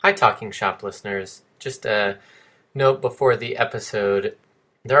Hi, Talking Shop listeners. Just a note before the episode.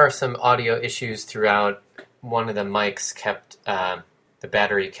 There are some audio issues throughout. One of the mics the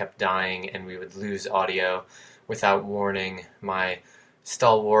battery kept dying, and we would lose audio without warning. My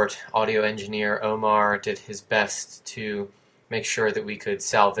stalwart audio engineer, Omar, did his best to make sure that we could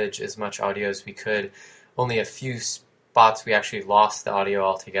salvage as much audio as we could. Only a few spots we actually lost the audio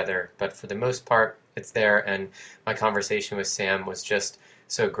altogether, but for the most part, it's there, and my conversation with Sam was just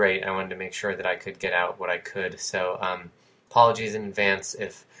so great. I wanted to make sure that I could get out what I could. So apologies in advance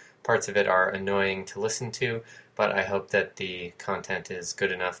if parts of it are annoying to listen to, but I hope that the content is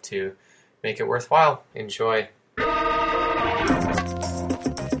good enough to make it worthwhile. Enjoy.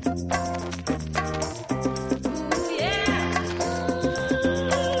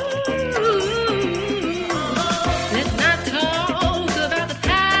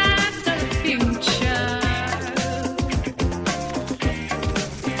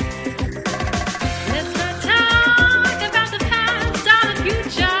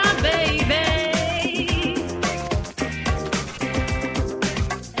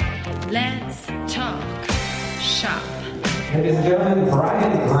 Ladies and gentlemen,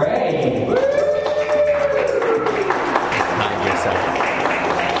 Brian Gray.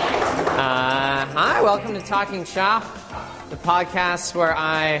 Hi, welcome to Talking Shop, the podcast where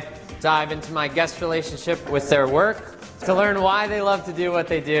I dive into my guest relationship with their work to learn why they love to do what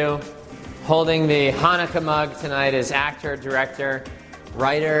they do. Holding the Hanukkah mug tonight is actor, director,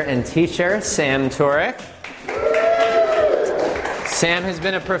 writer, and teacher Sam Turek. Sam has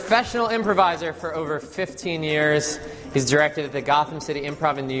been a professional improviser for over 15 years. He's directed at the Gotham City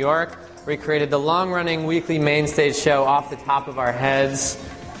Improv in New York, where he created the long-running weekly main stage show Off the Top of Our Heads.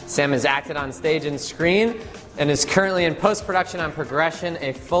 Sam has acted on stage and screen and is currently in post-production on Progression,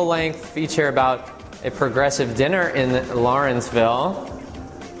 a full-length feature about a progressive dinner in Lawrenceville.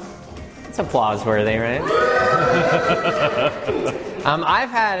 It's applause-worthy, right? I've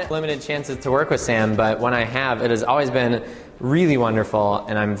had limited chances to work with Sam, but when I have, it has always been really wonderful,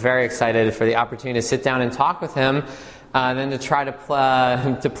 and I'm very excited for the opportunity to sit down and talk with him, then to try to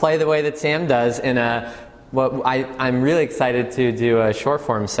play the way that Sam does in I'm really excited to do a short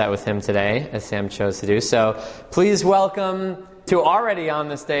form set with him today, as Sam chose to do. So please welcome to already on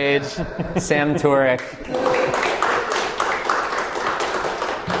the stage, Sam Turek.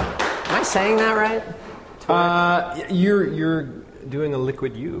 Am I saying that right? You're doing a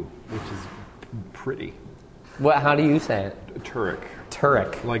liquid U, which is pretty. How do you say it? Turek.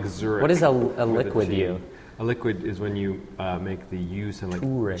 Turek. Like Zurich. What is a liquid U? A liquid is when you make the U sound like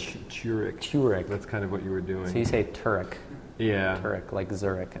Turek. Turek. That's kind of what you were doing. So you say Turek. Yeah. Turek, like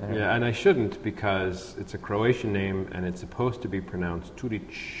Zurich. Yeah, and I shouldn't because it's a Croatian name and it's supposed to be pronounced Turic.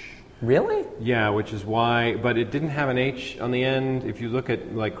 Really? Yeah, which is why, but it didn't have an H on the end. If you look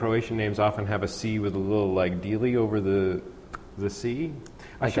at, like, Croatian names often have a C with a little, like, dealy over the C.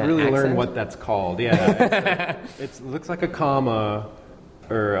 I should really learn what that's called. Yeah, it looks like a comma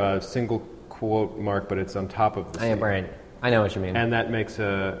or a single quote mark, but it's on top of the C. Right. I know what you mean. And that makes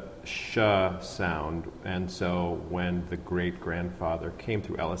a sh sound. And so when the great-grandfather came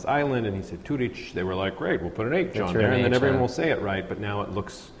to Ellis Island and he said Turic, they were like, great, we'll put an H on there, and then everyone will say it right. But now it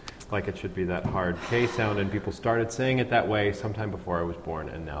looks like it should be that hard K sound, and people started saying it that way sometime before I was born,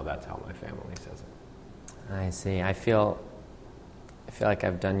 and now that's how my family says it. I see. I feel like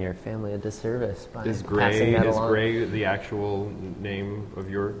I've done your family a disservice by Is passing that along. Gray the actual name of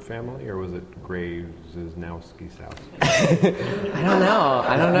your family, or was it Graves-Nowski's house? I don't know.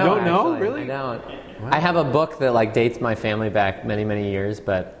 You don't know? Actually. Really? I don't. Wow. I have a book that like dates my family back many, many years,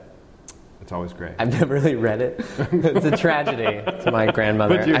 but it's always Gray. I've never really read it. It's a tragedy to my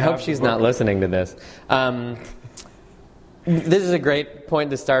grandmother. I hope she's not listening to this. This is a great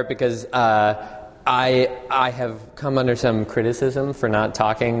point to start because I have come under some criticism for not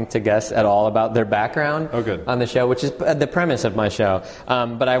talking to guests at all about their background on the show, which is the premise of my show.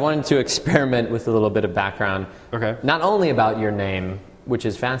 But I wanted to experiment with a little bit of background. Okay. Not only about your name, which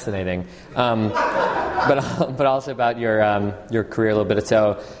is fascinating, but also about your career a little bit.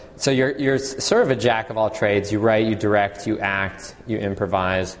 So you're sort of a jack of all trades. You write, you direct, you act, you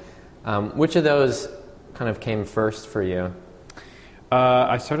improvise. Which of those kind of came first for you?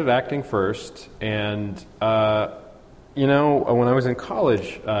 I started acting first, and when I was in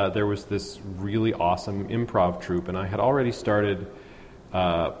college, there was this really awesome improv troupe, and I had already started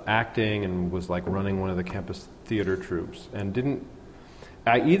acting and was like running one of the campus theater troupes, and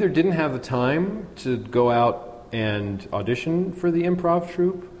I either didn't have the time to go out and audition for the improv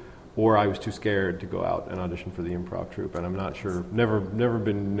troupe, or I was too scared to go out and audition for the improv troupe, and I'm not sure, never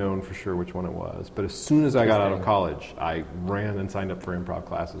been known for sure which one it was. But as soon as I got out of college, I ran and signed up for improv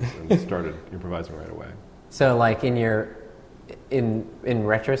classes and started improvising right away. So like in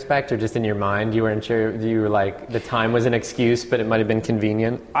retrospect, or just in your mind, you weren't sure, you were like, the time was an excuse, but it might have been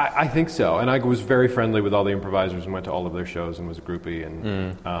convenient? I think so, and I was very friendly with all the improvisers and went to all of their shows and was a groupie,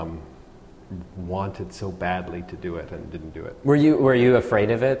 and wanted so badly to do it and didn't do it. Were you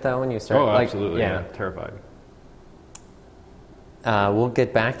afraid of it though when you started? Oh, absolutely, yeah. Terrified. We'll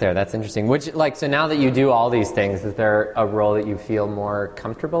get back there. That's interesting. So now that you do all these things, is there a role that you feel more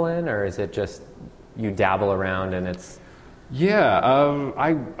comfortable in, or is it just you dabble around and it's... Yeah,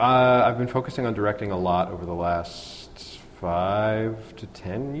 I've been focusing on directing a lot over the last 5 to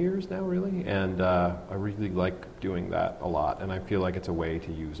 10 years now, really, and I really like doing that a lot, and I feel like it's a way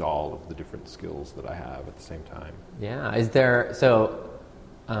to use all of the different skills that I have at the same time. Yeah, is there,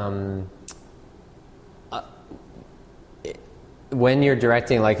 when you're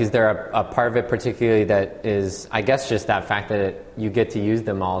directing, like, is there a part of it particularly that is, I guess, just that fact that you get to use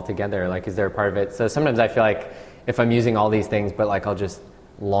them all together? Like, is there a part of it? So sometimes I feel like if I'm using all these things, but like I'll just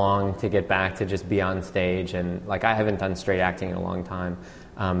long to get back to just be on stage, and like I haven't done straight acting in a long time.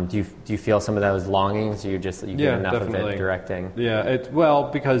 Do you feel some of those longings? You get enough definitely. of it directing? Yeah,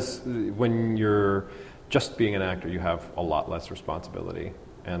 because when you're just being an actor, you have a lot less responsibility,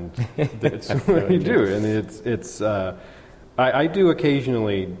 and it's what you do, and it's. I do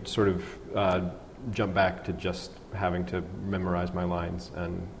occasionally sort of jump back to just having to memorize my lines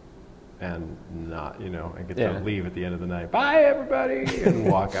and not, I get to leave at the end of the night, bye everybody, and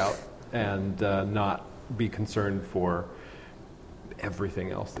walk out, and not be concerned for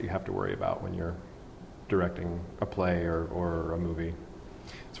everything else that you have to worry about when you're directing a play or a movie.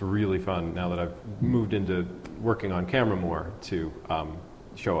 It's really fun now that I've moved into working on camera more to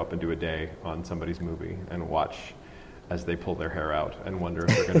show up and do a day on somebody's movie and watch as they pull their hair out and wonder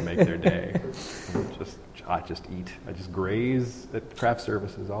if they're going to make their day. I just eat. I just graze at craft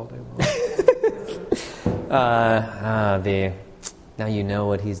services all day long. Now you know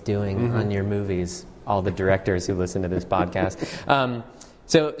what he's doing on your movies, all the directors who listen to this podcast.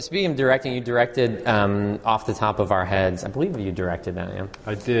 So speaking of directing, you directed Off the Top of Our Heads. I believe you directed that, yeah?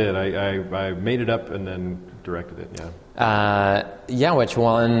 I did. I made it up and then directed it, yeah. Which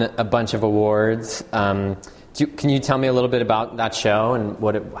won a bunch of awards. Can you tell me a little bit about that show and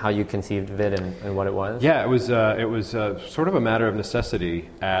how you conceived of it and what it was? Yeah, it was sort of a matter of necessity.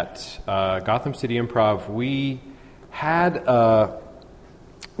 At Gotham City Improv, we had a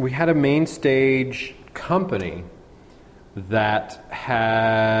main stage company that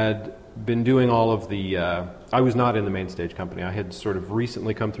had been doing all of the... I was not in the main stage company. I had sort of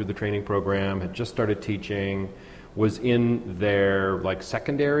recently come through the training program, had just started teaching, was in their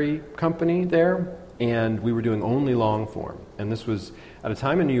secondary company there. And we were doing only long form. And this was at a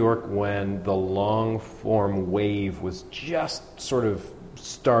time in New York when the long form wave was just sort of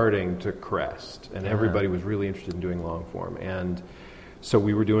starting to crest. And everybody was really interested in doing long form. And so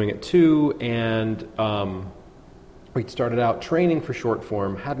we were doing it too. And we started out training for short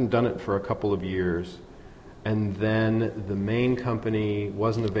form, hadn't done it for a couple of years. And then the main company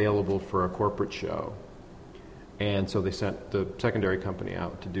wasn't available for a corporate show. And so they sent the secondary company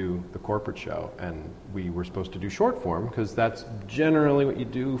out to do the corporate show, and we were supposed to do short form because that's generally what you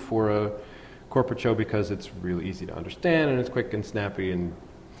do for a corporate show because it's really easy to understand and it's quick and snappy, and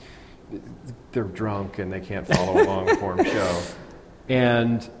they're drunk and they can't follow a long form show.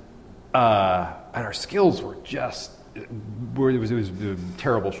 And our skills were it was a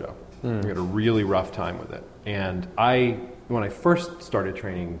terrible show. We had a really rough time with it. And when I first started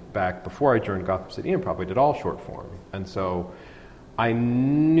training back before I joined Gotham City Improv, I did all short form. And so I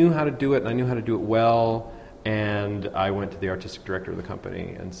knew how to do it, and I knew how to do it well, and I went to the artistic director of the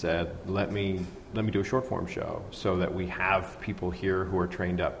company and said, let me do a short form show so that we have people here who are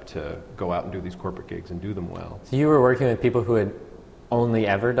trained up to go out and do these corporate gigs and do them well. So you were working with people who had only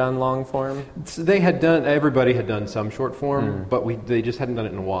ever done long form? So everybody had done some short form, but they just hadn't done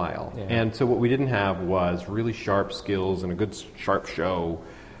it in a while. Yeah. And so what we didn't have was really sharp skills and a good sharp show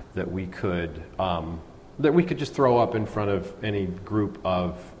that we could just throw up in front of any group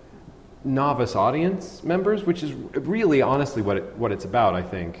of novice audience members, which is really honestly what it's about. I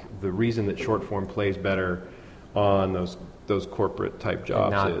think the reason that short form plays better on those corporate type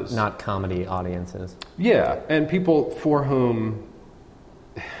jobs is not comedy audiences. Yeah, and people for whom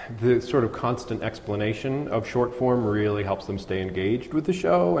the sort of constant explanation of short form really helps them stay engaged with the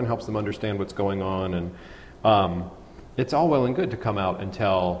show and helps them understand what's going on. And it's all well and good to come out and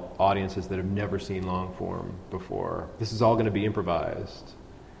tell audiences that have never seen long form before, this is all going to be improvised.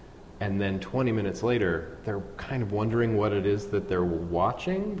 and then 20 minutes later, they're kind of wondering what it is that they're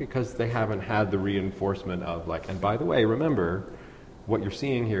watching because they haven't had the reinforcement of like, and by the way, remember, what you're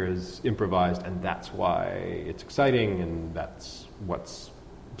seeing here is improvised, and that's why it's exciting, and that's what's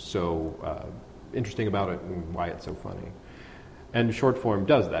so interesting about it and why it's so funny. And short form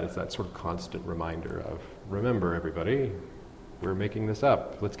does that. It's that sort of constant reminder of, remember, everybody, we're making this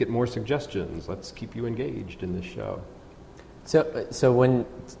up. Let's get more suggestions. Let's keep you engaged in this show. So when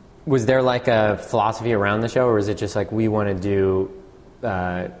was there like a philosophy around the show, or was it just like we want to do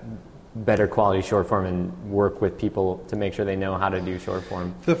better quality short form and work with people to make sure they know how to do short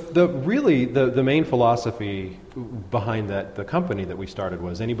form? The main philosophy behind the company that we started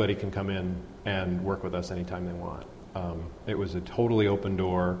was anybody can come in and work with us anytime they want. It was a totally open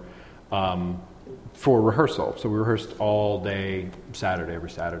door for rehearsal. So we rehearsed all day every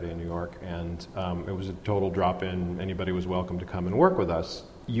Saturday in New York, and it was a total drop-in. Anybody was welcome to come and work with us.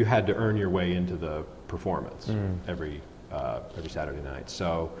 You had to earn your way into the performance every Saturday night.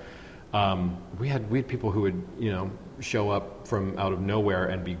 So we had people who would show up from out of nowhere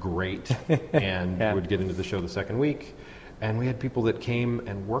and be great and would get into the show the second week. And we had people that came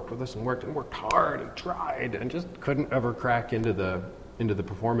and worked with us and worked hard and tried and just couldn't ever crack into the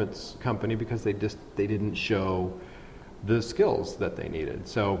performance company because they didn't show the skills that they needed.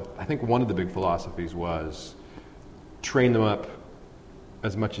 So I think one of the big philosophies was train them up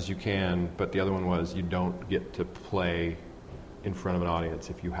as much as you can, but the other one was you don't get to play in front of an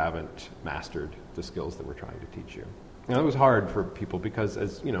audience if you haven't mastered the skills that we're trying to teach you. Now, it was hard for people because,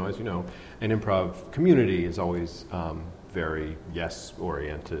 as you know, an improv community is always very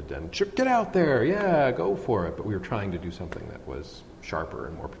yes-oriented and get out there, yeah, go for it. But we were trying to do something that was sharper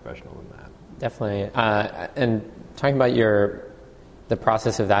and more professional than that. Definitely. And talking about the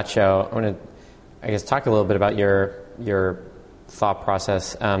process of that show, I want to, talk a little bit about your thought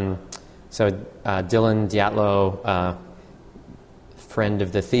process. So Dylan Diatlo, friend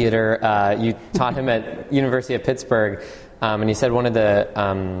of the theater, you taught him at University of Pittsburgh, and he said one of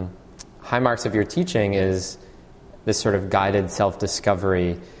the high marks of your teaching is this sort of guided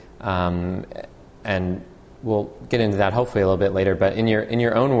self-discovery, and we'll get into that hopefully a little bit later. But in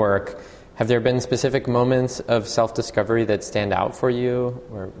your own work, have there been specific moments of self-discovery that stand out for you,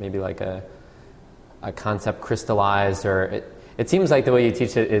 or maybe like a concept crystallized? Or it seems like the way you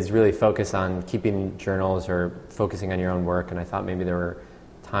teach it is really focused on keeping journals or focusing on your own work. And I thought maybe there were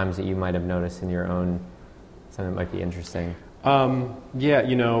times that you might have noticed in your own something that might be interesting. The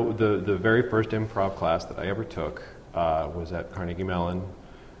very first improv class that I ever took was at Carnegie Mellon.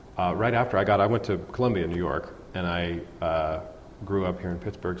 Right after I went to Columbia, New York, and I grew up here in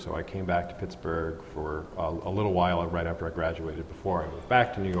Pittsburgh, so I came back to Pittsburgh for a little while right after I graduated before I moved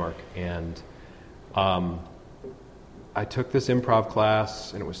back to New York. And I took this improv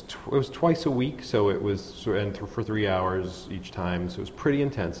class, and it was twice a week, so it was for 3 hours each time, so it was pretty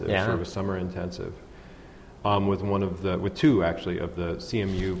intensive, sort of a summer intensive. With two actually of the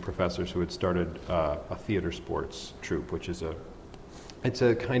CMU professors who had started a theater sports troupe, which is it's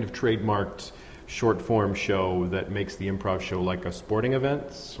a kind of trademarked short form show that makes the improv show like a sporting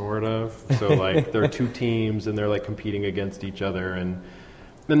event, sort of. So like there are two teams and they're like competing against each other, and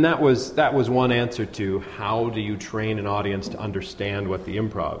that was one answer to how do you train an audience to understand what the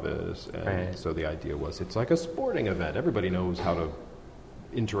improv is. And so the idea was it's like a sporting event. Everybody knows how to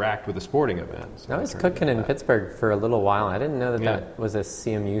interact with a sporting event. So I was cooking in Pittsburgh for a little while. I didn't know that was a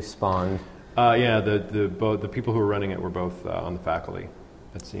CMU spawned. The people who were running it were both on the faculty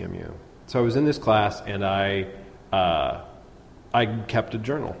at CMU. So I was in this class, and I kept a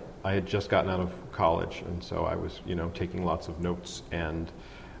journal. I had just gotten out of college, and so I was, taking lots of notes, and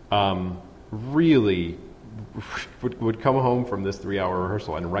really would come home from this 3-hour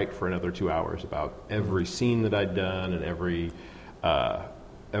rehearsal and write for another 2 hours about every scene that I'd done and every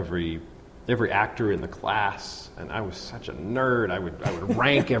actor in the class. And I was such a nerd. I would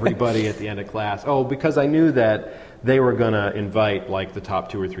rank everybody at the end of class. Because I knew that they were going to invite like the top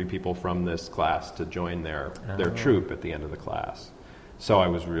 2 or 3 people from this class to join their troupe at the end of the class. So I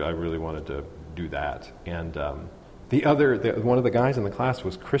really wanted to do that. And one of the guys in the class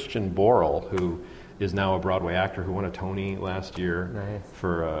was Christian Borle, who is now a Broadway actor who won a Tony last year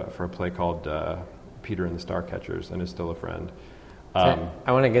for a play called Peter and the Starcatchers, and is still a friend. I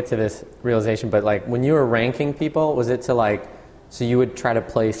want to get to this realization, but like when you were ranking people, was it so you would try to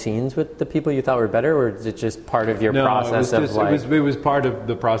play scenes with the people you thought were better, or is it just part of your process? It was part of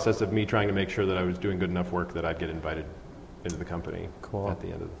the process of me trying to make sure that I was doing good enough work that I'd get invited into the company at the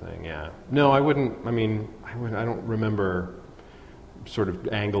end of the thing. Yeah. No, I wouldn't. I don't remember sort of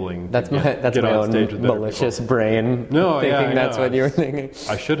angling. That's my own malicious brain. Thinking that's what you were thinking.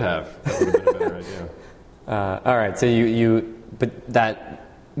 I should have. That would have been a better idea. All right. So but that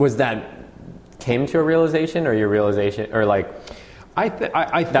came to a realization, or your realization, or like. I think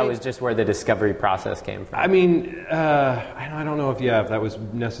that was just where the discovery process came from. I mean, I don't know if that was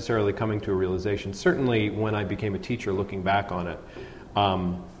necessarily coming to a realization. Certainly, when I became a teacher, looking back on it,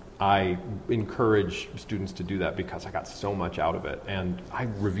 I encourage students to do that because I got so much out of it, and I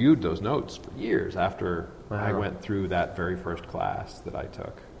reviewed those notes for years after I went through that very first class that I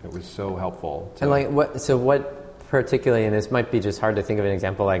took. It was so helpful. And like, what particularly, and this might be just hard to think of an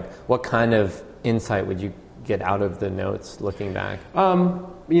example. Like, what kind of insight would you get out of the notes looking back?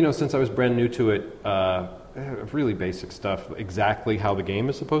 Since I was brand new to it, really basic stuff. Exactly how the game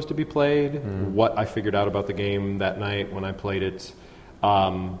is supposed to be played, what I figured out about the game that night when I played it.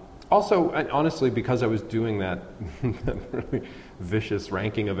 Also, honestly, because I was doing that really vicious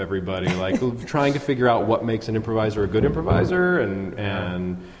ranking of everybody, like trying to figure out what makes an improviser a good improviser,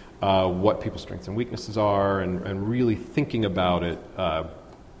 and what people's strengths and weaknesses are, and really thinking about it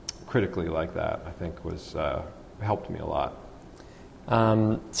critically like that, I think was helped me a lot.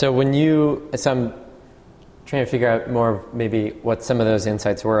 So I'm trying to figure out more maybe what some of those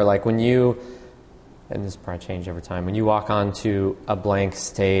insights were. Like when you, and this probably changed over time, when you walk onto a blank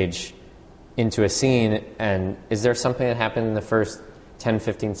stage into a scene, and is there something that happened in the first 10,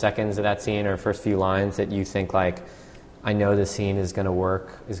 15 seconds of that scene or first few lines that you think like, I know this scene is going to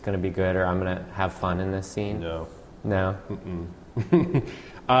work, is going to be good, or I'm going to have fun in this scene? No. No?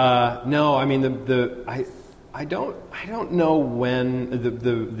 I mean I don't know when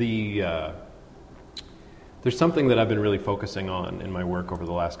there's something that I've been really focusing on in my work over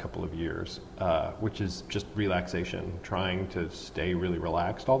the last couple of years, which is just relaxation, trying to stay really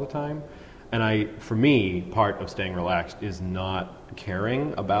relaxed all the time. And for me, part of staying relaxed is not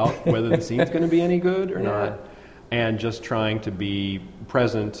caring about whether the scene's going to be any good or not, and just trying to be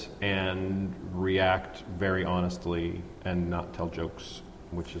present and react very honestly and not tell jokes,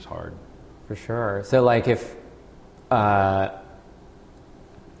 which is hard. For sure. So like if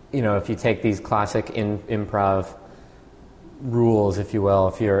you take these classic improv rules, if you will,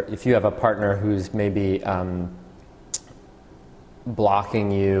 if you have a partner who's maybe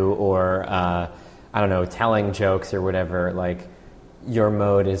blocking you or telling jokes or whatever, like your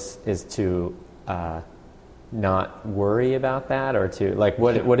mode is to not worry about that, or to like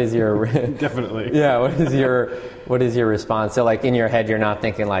what is your definitely what is your response? So like in your head you're not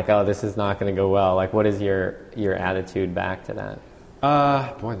thinking like, oh, this is not going to go well. Like what is your attitude back to that?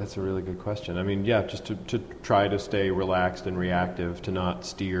 Boy, that's a really good question. I mean, just to try to stay relaxed and reactive, to not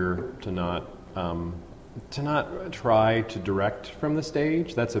steer, to not try to direct from the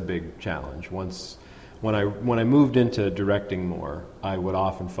stage. That's a big challenge. When I moved into directing more, I would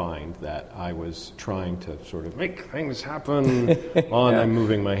often find that I was trying to sort of make things happen while I'm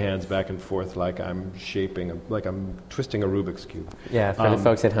moving my hands back and forth like I'm like I'm twisting a Rubik's Cube. Yeah, for the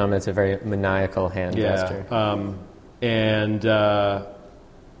folks at home, it's a very maniacal hand gesture. And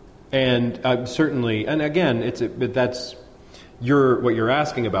certainly, and again, that's what you're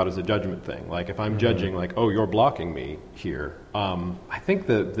asking about is a judgment thing. Like if I'm judging, like, oh, you're blocking me here. I think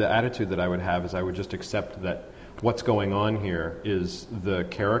the attitude that I would have is I would just accept that what's going on here is the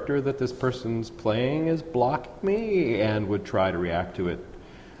character that this person's playing is blocking me, and would try to react to it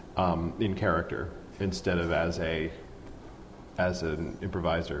in character instead of as an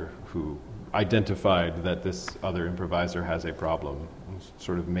improviser who identified that this other improviser has a problem, and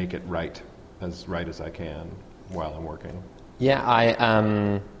sort of make it right as I can while I'm working. Yeah,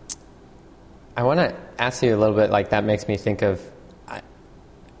 I want to ask you a little bit, like that makes me think of,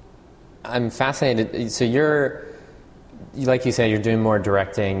 I'm fascinated. So you're, like you said, you're doing more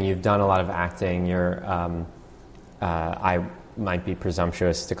directing, you've done a lot of acting, I might be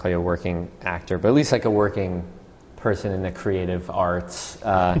presumptuous to call you a working actor, but at least like a working person in the creative arts.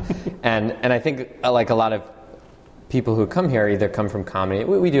 And I think like a lot of people who come here either come from comedy.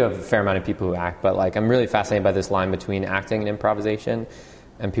 We do have a fair amount of people who act, but like I'm really fascinated by this line between acting and improvisation,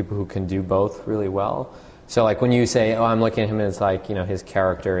 and people who can do both really well. So like when you say, oh, I'm looking at him and it's like, his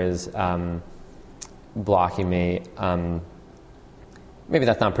character is blocking me, maybe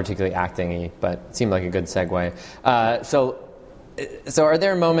that's not particularly acting-y, but it seemed like a good segue. So are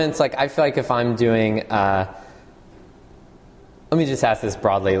there moments, like I feel like if I'm doing, let me just ask this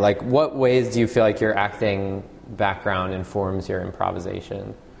broadly, like what ways do you feel like your acting background informs your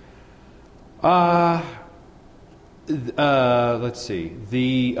improvisation? Let's see.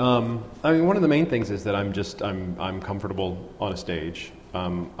 I mean, one of the main things is that I'm comfortable on a stage.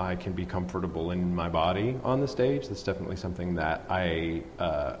 I can be comfortable in my body on the stage. That's definitely something that I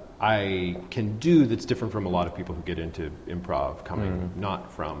can do that's different from a lot of people who get into improv coming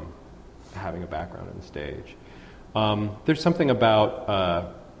not from having a background on the stage. There's something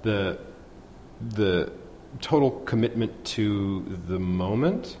about the total commitment to the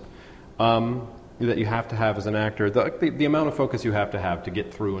moment that you have to have as an actor. The amount of focus you have to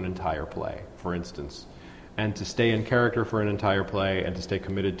get through an entire play, for instance, and to stay in character for an entire play and to stay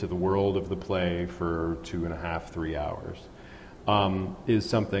committed to the world of the play for 2.5, 3 hours is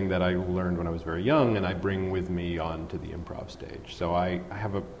something that I learned when I was very young, and I bring with me onto the improv stage. So I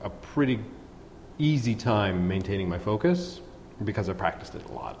have a pretty easy time maintaining my focus because I practiced it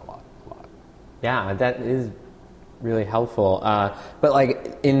a lot. Yeah, that is really helpful. But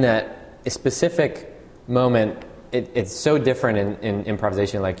like in that specific moment, it's so different in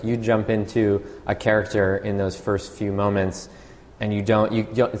improvisation. Like you jump into a character in those first few moments, and you don't.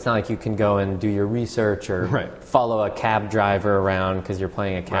 It's not like you can go and do your research or follow a cab driver around because you're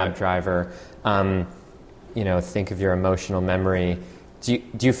playing a cab driver. Think of your emotional memory. Do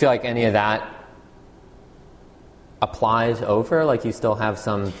you feel like any of that applies over? Like you still have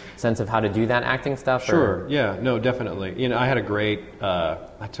some sense of how to do that acting stuff? Sure. Yeah. No, definitely. I had a great.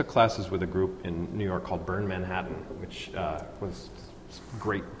 I took classes with a group in New York called Burn Manhattan, which was a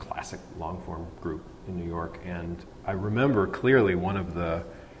great classic long form group in New York. And I remember clearly one of the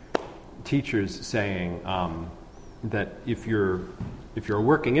teachers saying that if you're a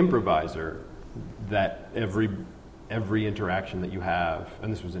working improviser, that every interaction that you have,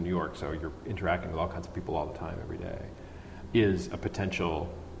 and this was in New York, so you're interacting with all kinds of people all the time, every day, is a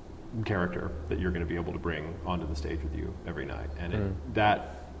potential character that you're going to be able to bring onto the stage with you every night. And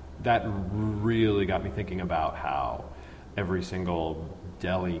that really got me thinking about how every single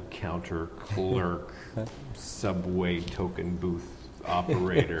deli counter clerk, subway token booth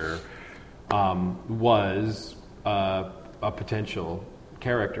operator was a potential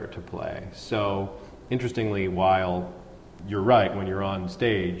character to play. So interestingly, while you're right, when you're on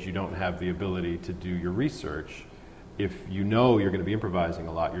stage, you don't have the ability to do your research. If you know you're going to be improvising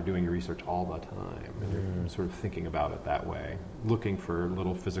a lot, you're doing your research all the time, and you're sort of thinking about it that way, looking for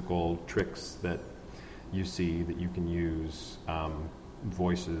little physical tricks that you see that you can use,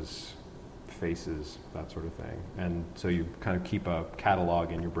 voices, faces, that sort of thing. And so you kind of keep a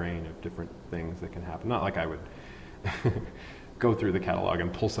catalog in your brain of different things that can happen. Not like I would go through the catalog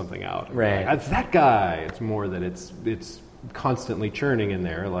and pull something out. Right. That's that guy. It's more that it's constantly churning in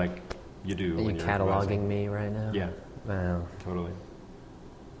there, like you do. Are you cataloging me right now? Yeah. Wow. Totally.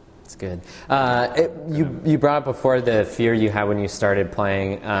 That's good. You brought up before the fear you had when you started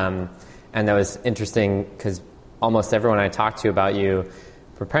playing, and that was interesting because almost everyone I talked to about you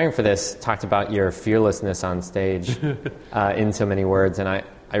preparing for this talked about your fearlessness on stage in so many words, and I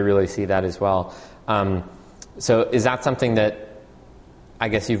really see that as well. So is that something that I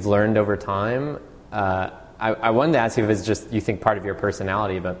guess you've learned over time? I wanted to ask you if it's just you think part of your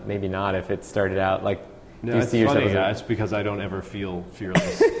personality, but maybe not if it started out like no, it's funny. It's because I don't ever feel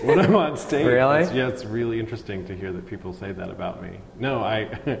fearless when I'm on stage. Really? It's really interesting to hear that people say that about me. No,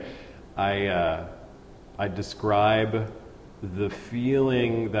 I describe the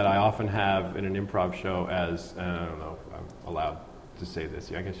feeling that I often have in an improv show as, I don't know if I'm allowed to say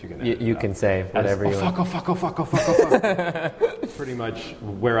this. I guess you can. You can say whatever you want. Fuck. Pretty much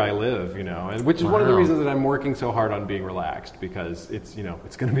where I live, and which is one of the reasons that I'm working so hard on being relaxed, because it's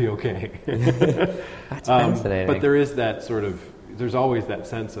going to be okay. That's fascinating. But there is that sort of, there's always that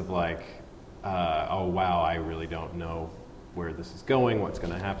sense of like, oh wow, I really don't know where this is going, what's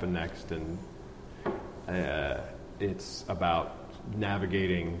going to happen next, and it's about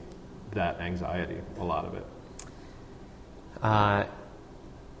navigating that anxiety, a lot of it.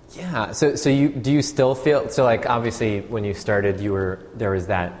 Yeah. So do you still feel, so like obviously when you started there was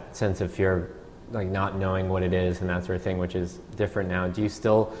that sense of fear, like not knowing what it is and that sort of thing, which is different now. Do you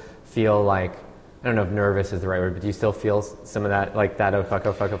still feel like, I don't know if nervous is the right word, but do you still feel some of that, like that oh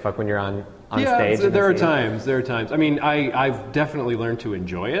fuck when you're on stage? Yeah, there are times. I mean, I've definitely learned to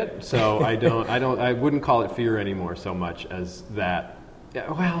enjoy it, so I wouldn't call it fear anymore so much as that. Yeah,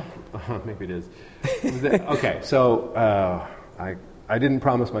 well, maybe it is. Okay, so I didn't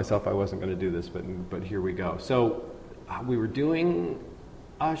promise myself I wasn't going to do this, but here we go. So we were doing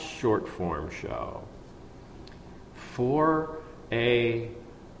a short form show for a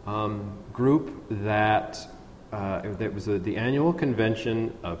group that was the annual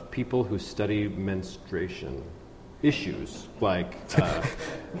convention of people who study menstruation issues, like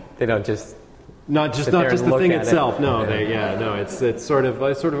they don't just Not just the thing itself. No, it's sort of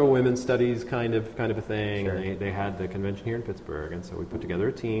a women's studies kind of a thing. Sure. And they had the convention here in Pittsburgh, and so we put together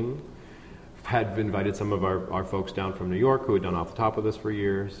a team. Had invited some of our folks down from New York who had done Off the Top with us for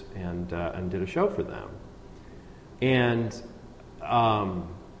years, and did a show for them. And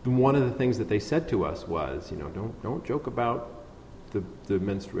one of the things that they said to us was, don't joke about the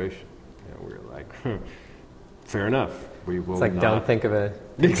menstruation. We were like, fair enough. We will. It's like not. Don't think of it.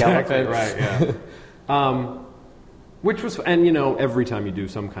 Exactly right. Yeah. Which was, and every time you do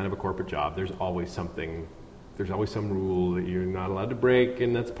some kind of a corporate job, there's always something. There's always some rule that you're not allowed to break,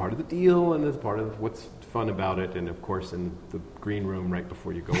 and that's part of the deal, and that's part of what's fun about it. And of course, in the green room right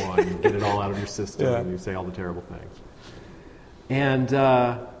before you go on, you get it all out of your system, and you say all the terrible things. And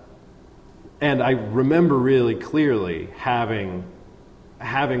I remember really clearly having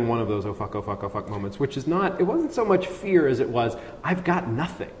one of those oh fuck moments, which is not. It wasn't so much fear as it was I've got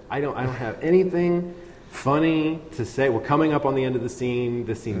nothing. I don't have anything funny to say. We're coming up on the end of the scene.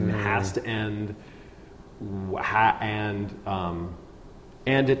 The scene has to end. And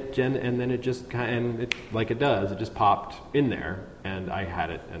then it just like it does, it just popped in there, and I had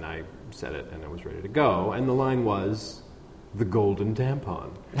it, and I said it, and I was ready to go. And the line was the golden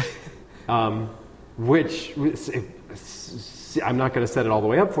tampon, which I'm not going to set it all the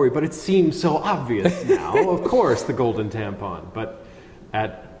way up for you, but it seems so obvious now. Of course, the golden tampon, but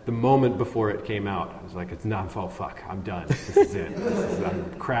at the moment before it came out, I was like, it's not. Oh fuck, I'm done. This is it.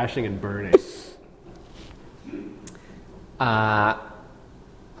 I'm crashing and burning.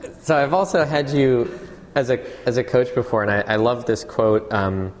 So I've also had you as a coach before, and I love this quote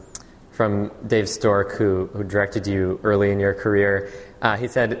from Dave Stork, who directed you early in your career. He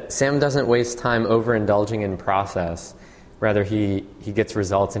said, "Sam doesn't waste time overindulging in process. Rather, he gets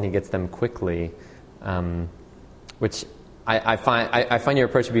results, and he gets them quickly," which I find your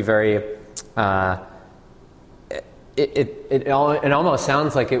approach to be very. It almost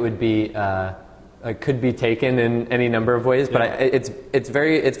sounds like it would be. Could be taken in any number of ways, but it's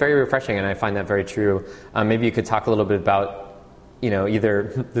very refreshing, and I find that very true. Maybe you could talk a little bit about,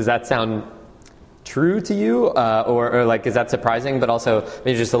 either does that sound true to you, or like is that surprising? But also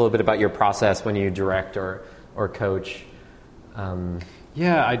maybe just a little bit about your process when you direct or coach.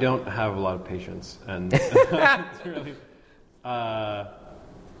 Yeah, I don't have a lot of patience, and it's really,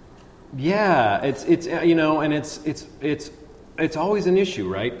 it's always an issue,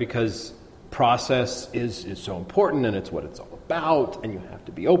 right? Because process is so important, and it's what it's all about, and you have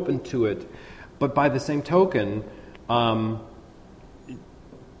to be open to it. But by the same token, one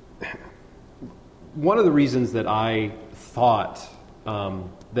of the reasons that I thought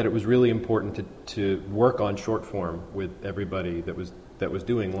that it was really important to work on short form with everybody that was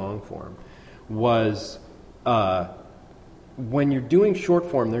doing long form was when you're doing short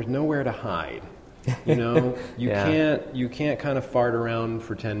form, there's nowhere to hide. You can't kind of fart around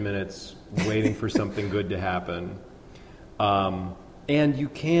for 10 minutes waiting for something good to happen, and you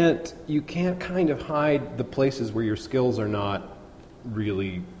can't kind of hide the places where your skills are not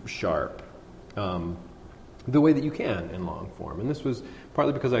really sharp, the way that you can in long form. And this was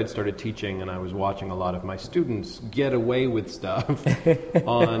partly because I had started teaching, and I was watching a lot of my students get away with stuff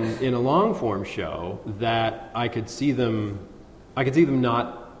in a long form show that I could see them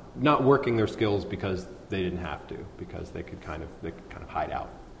not working their skills because they didn't have to, because they could kind of hide out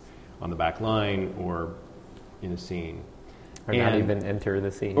on the back line or in a scene. Or not even enter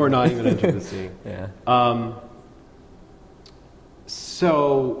the scene. Or not even enter the scene. Yeah.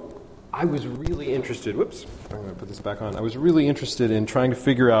 So I was really interested, I'm going to put this back on. I was really interested in trying to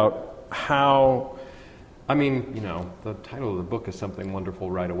figure out how, the title of the book is Something Wonderful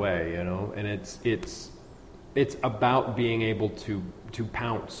Right Away, and it's about being able to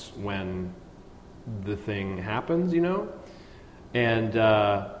pounce when the thing happens, and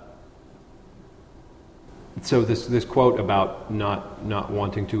so this quote about not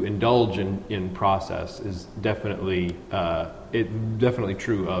wanting to indulge in process is definitely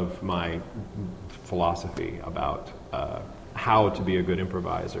true of my philosophy about how to be a good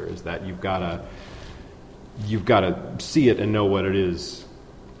improviser. Is that you've got to see it and know what it is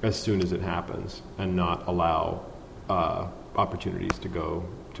as soon as it happens, and not allow opportunities to go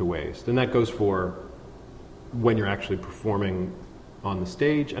to waste. And that goes for when you're actually performing on the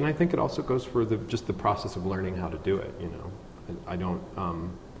stage, and I think it also goes for just the process of learning how to do it. I don't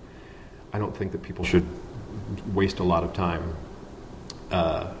think that people should waste a lot of time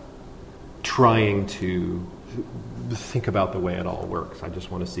trying to think about the way it all works. I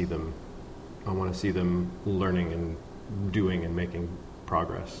just want to see them. I want to see them learning and doing and making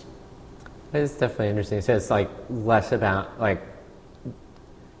progress. It's definitely interesting. So it's like less about like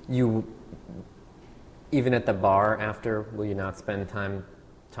you even at the bar after, will you not spend time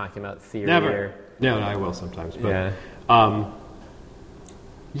talking about theory? Never. No, I will sometimes. But, Yeah.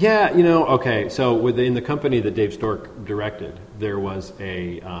 Yeah, okay. So within the company that Dave Stork directed, there was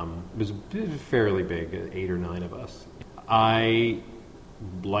it was fairly big, 8 or 9 of us. I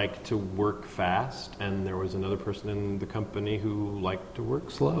like to work fast, and there was another person in the company who liked to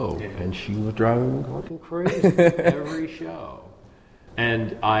work slow, and she was driving me fucking crazy every show.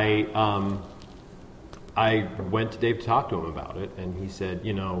 And I went to Dave to talk to him about it, and he said,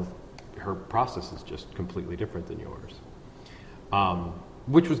 her process is just completely different than yours.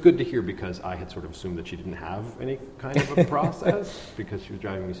 Which was good to hear, because I had sort of assumed that she didn't have any kind of a process because she was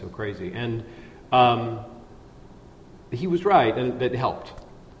driving me so crazy. And he was right, and that helped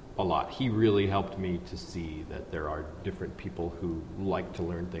a lot. He really helped me to see that there are different people who like to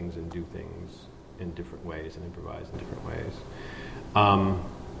learn things and do things in different ways and improvise in different ways.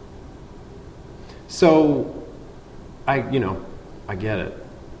 So I get it,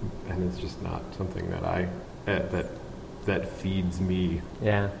 and it's just not something that that feeds me.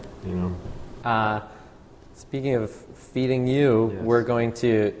 Yeah. Speaking of feeding you, Yes. we're going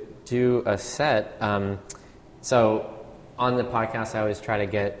to do a set. So on the podcast, I always try to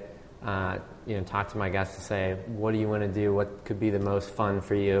get, talk to my guests to say, what do you want to do? What could be the most fun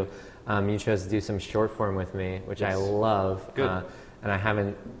for you? You chose to do some short form with me, which I love. Good. And I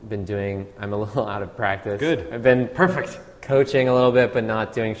haven't been doing, I'm a little out of practice. Good. I've been Perfect. coaching a little bit, but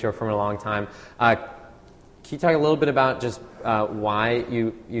not doing short form in a long time. Can you talk a little bit about just why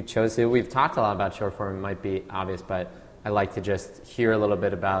you chose to? We've talked a lot about short form. It might be obvious, but I'd like to just hear a little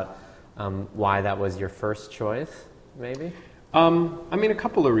bit about why that was your first choice, maybe? A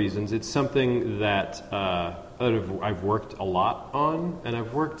couple of reasons. It's something that I've worked a lot on, and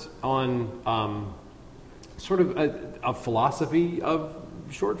I've worked on sort of a philosophy of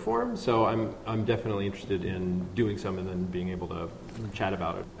short form. So I'm definitely interested in doing some and then being able to chat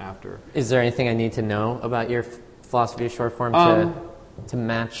about it after. Is there anything I need to know about your philosophy of short form to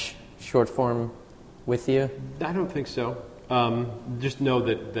match short form with you? I don't think so. Just know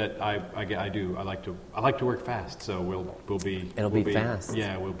that I do. I like to work fast. So we'll be. It'll be fast.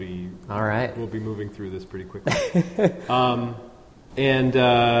 Yeah, we'll be. All right. We'll be moving through this pretty quickly. And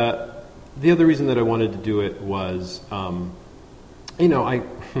the other reason that I wanted to do it was,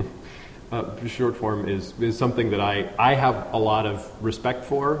 short form is something that I have a lot of respect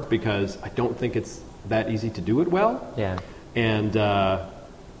for, because I don't think it's that easy to do it well. Yeah. And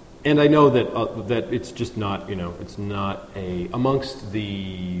I know that it's just not, it's not amongst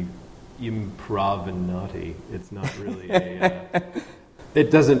the improvinati, it's not really it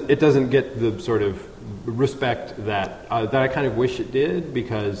doesn't get the sort of respect that I kind of wish it did,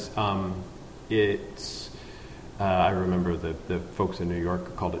 because it's I remember the folks in New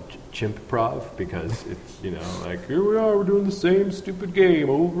York called it chimp-prov, because it's like, here we are, we're doing the same stupid game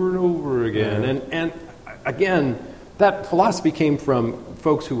over and over again. Yeah. And again, that philosophy came from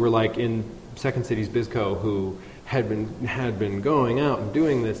folks who were like in Second Cities BizCo, who had been going out and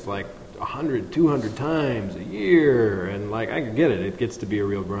doing this like 100, 200 times a year, and like, I get it. It gets to be a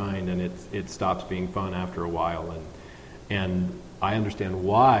real grind, and it stops being fun after a while, and I understand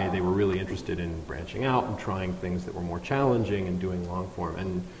why they were really interested in branching out and trying things that were more challenging and doing long form.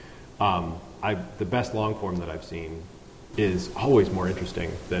 And the best long form that I've seen is always more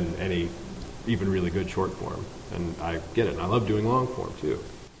interesting than any even really good short form. And I get it. And I love doing long form too.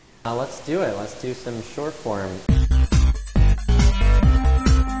 Let's do it. Let's do some short form.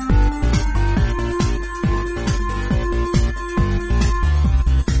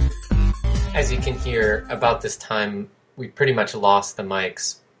 As you can hear, about this time, we pretty much lost the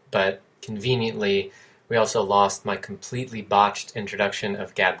mics, but conveniently, we also lost my completely botched introduction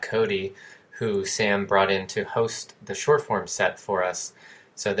of Gab Cody, who Sam brought in to host the short form set for us.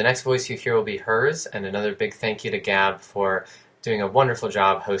 So the next voice you hear will be hers, and another big thank you to Gab for doing a wonderful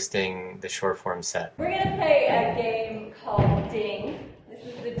job hosting the short form set. We're going to play a game called Ding.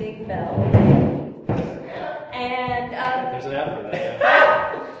 This is the Ding Bell. And There's an app for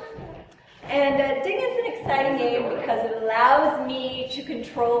that. And Ding is an exciting game because it allows me to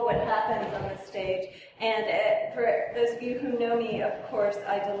control what happens on the stage. And for those of you who know me, of course,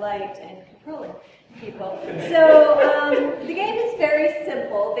 I delight in controlling people. So the game is very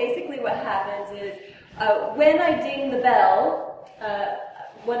simple. Basically what happens is when I ding the bell,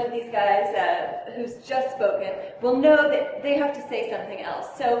 one of these guys who's just spoken will know that they have to say something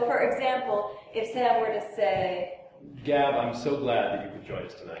else. So for example, if Sam were to say, Gab, I'm so glad that you could join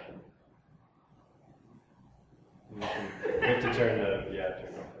us tonight. You have to turn the, turn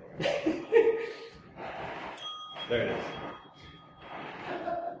the thing. There it is.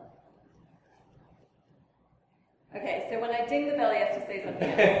 Okay, so when I ding the bell, he has to say something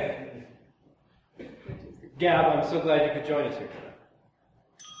else. Gab, I'm so glad you could join us here tonight.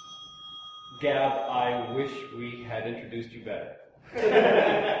 Gab, I wish we had introduced you better.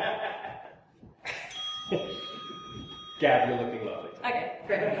 Gab, you're looking lovely. Okay,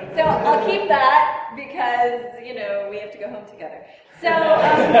 great. So I'll keep that because, we have to go home together. So,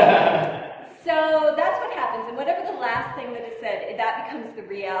 so that's what happens. And whatever the last thing that is said, that becomes the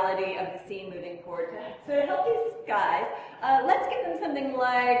reality of the scene moving forward. So to help these guys, let's give them something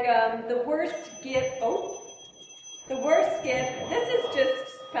like the worst gift. Oh, the worst gift. This is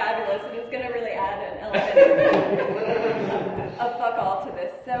just fabulous, and it's going to really add an element of fuck all to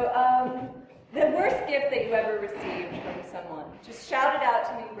this. So, the worst gift that you ever received from someone. Just shout it out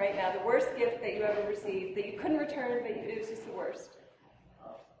to me right now. The worst gift that you ever received that you couldn't return, but it was just the worst.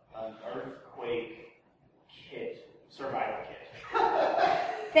 An earthquake kit, survival kit.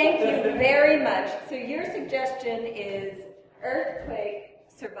 Thank you very much. So your suggestion is earthquake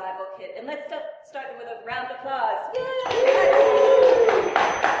survival kit. And let's start with a round of applause. Yay!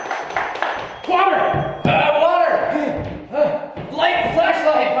 Water! Water! Light,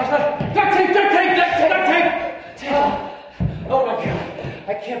 flashlight! Duct tape! Duct tape! Duct tape! Duct tape! Oh my God!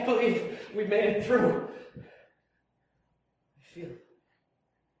 I can't believe we made it through. I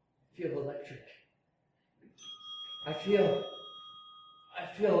feel electric. I feel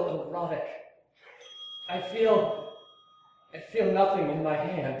erotic. I feel nothing in my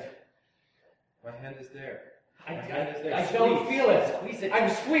hand. My hand is there. I don't feel it. Squeeze it. I'm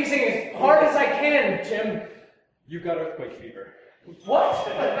squeezing as hard as I can, Jim. You've got earthquake fever. What?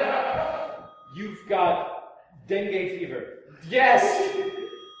 You've got dengue fever. Yes.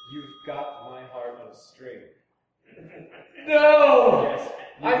 You've got my heart on a string. No. Yes.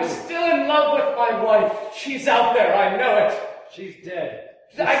 I'm still in love with my wife. She's out there. I know it. She's dead.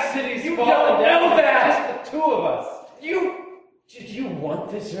 City's you don't know that. Just the two of us. Did you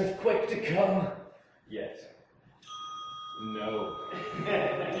want this earthquake to come? Yes. No.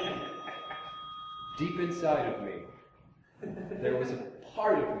 Deep inside of me, there was a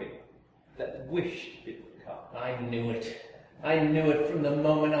part of me that wished it would come. I knew it. I knew it from the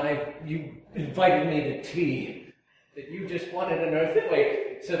moment you invited me to tea. That you just wanted an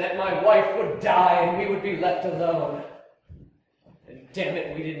earthquake so that my wife would die and we would be left alone. And damn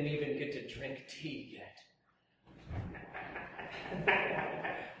it, we didn't even get to drink tea yet.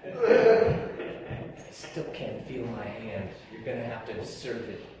 I still can't feel my hand. You're gonna have to serve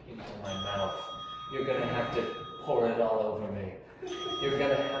it into my mouth. You're gonna have to pour it all over me. You're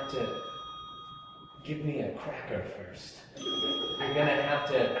gonna have to give me a cracker first. You're gonna have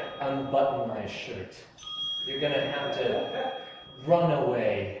to unbutton my shirt. You're gonna have to run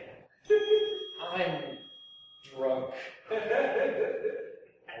away. I'm drunk. I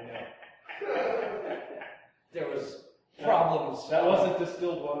know. There was problems. That wasn't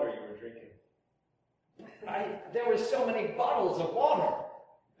distilled water you were drinking. There were so many bottles of water.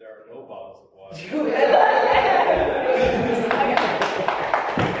 There are no bottles of water. You had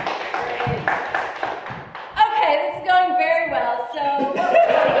Okay, this is going very well. So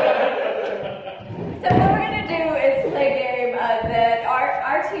what we're going to do is play a game that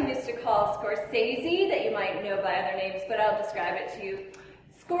our team used to call Scorsese, that you might know by other names, but I'll describe it to you.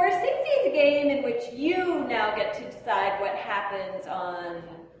 Scorsese is a game in which you now get to decide what happens on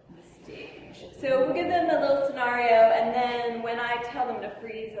the stage. So we'll give them a little scenario, and then when I tell them to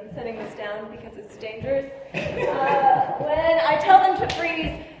freeze, I'm setting this down because it's dangerous. When I tell them to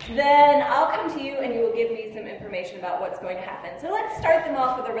freeze, then I'll come to you and you will give me some information about what's going to happen. So let's start them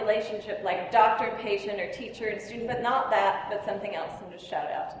off with a relationship like doctor and patient or teacher and student, but not that, but something else, and just shout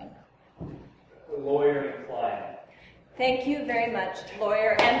it out to me. Lawyer and client. Thank you very much,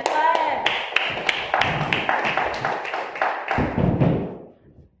 lawyer and client.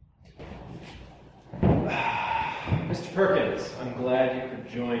 Mr. Perkins, I'm glad you could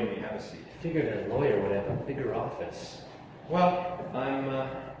join me. Have a seat. I figured a lawyer would have a bigger office. Well, I'm not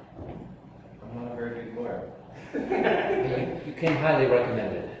a very big lawyer. You came highly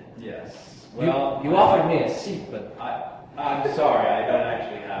recommended. Yes. Well, you offered me a seat, but I'm sorry, I don't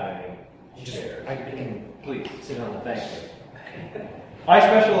actually have any chairs. I can Please. sit on the bench. I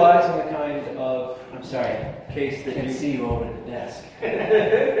specialize in the kind of I'm sorry. case I that can you see you over the desk.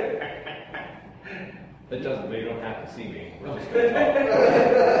 That doesn't mean you don't have to see me. We're just going to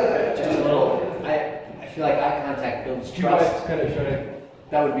talk. Just a little. I feel like eye contact builds Do you guys trust. kind of try to...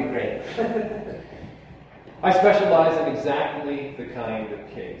 That would be great. I specialize in exactly the kind of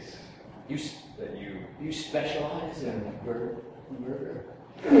case You that you... specialize in murder?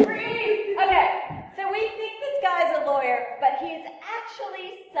 Freeze! Okay, so we think this guy's a lawyer, but he's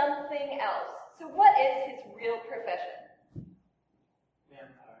actually something else. So what is his real profession?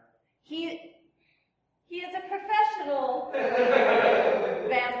 Vampire. He is a professional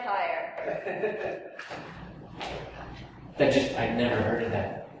vampire. I'd never heard of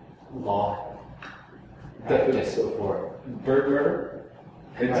that law. Just before. Bird murder?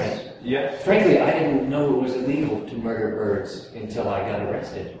 Right. Yes. Frankly, I didn't know it was illegal to murder birds until I got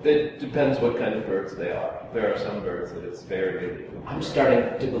arrested. It depends what kind of birds they are. There are some birds that it's very illegal. I'm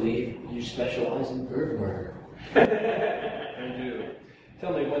starting to believe you specialize in bird murder. I do.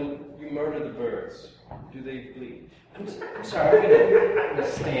 Tell me, when you murder the birds, do they bleed? I'm sorry, I'm going to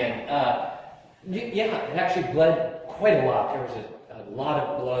stand. Yeah, it actually bled quite a lot. There was a lot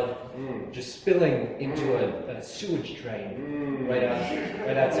of blood just spilling into a sewage drain right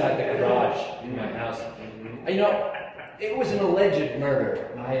outside the garage in my house. You know, it was an alleged murder.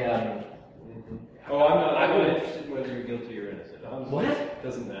 Oh, I'm not interested in whether you're guilty or innocent. Honestly, What?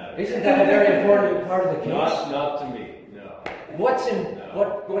 Doesn't matter. Isn't that a very important part of the case? Not to me, no. What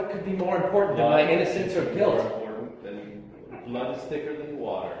could be more important than my innocence or More guilt? important than blood is thicker than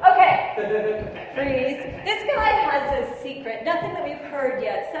water. Okay, freeze. This guy has a secret, nothing that we've heard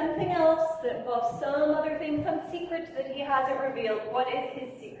yet, something else that involves some other thing, some secret that he hasn't revealed. What is his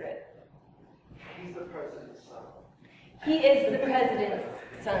secret? He's the president's son. He is the president's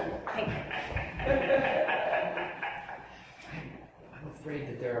son. Thank you. I'm afraid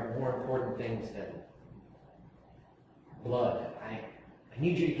that there are more important things than blood. I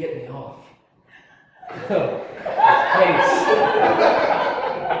need you to get me off. This case.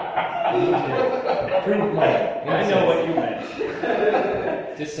 I need you to prove my innocence. I know what you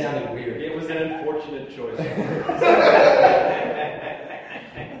meant. Just sounded weird. It was an unfortunate choice.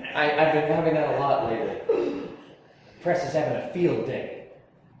 I've been having that a lot lately. The press is having a field day.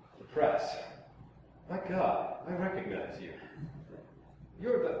 The press. My God, I recognize you.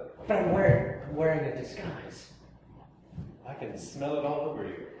 You're the... But I'm wearing a disguise. I can smell it all over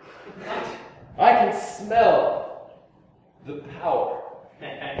you. I can smell the power.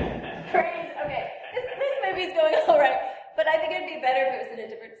 Praise. Okay, this movie's going all right, but I think it'd be better if it was in a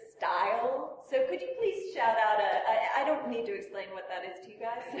different style. So could you please shout out I don't need to explain what that is to you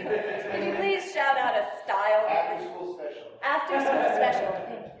guys. Could you please shout out a style? After school special. After school special.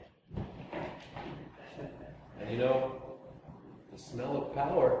 Thank you. And you know, the smell of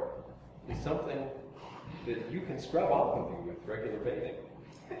power is something that you can scrub off of you with regular bathing.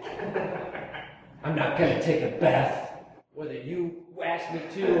 I'm not going to take a bath, whether you ask me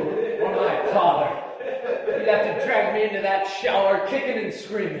to or my father. You'd have to drag me into that shower, kicking and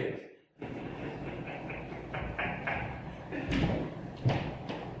screaming.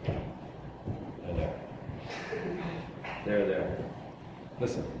 There.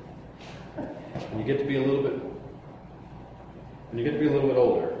 Listen. When you get to be a little bit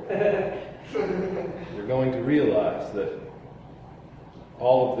older, you're going to realize that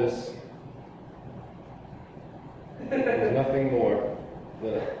all of this is nothing more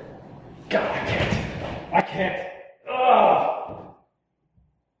than a... God, I can't. Ugh!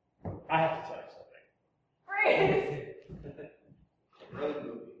 I have to tell you something. Freeze. Road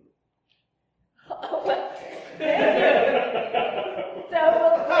movie. Oh, well, so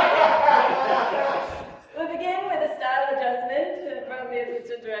we'll begin with a style adjustment from the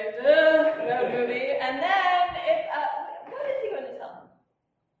assistant director, road movie, and then what is he going to tell him?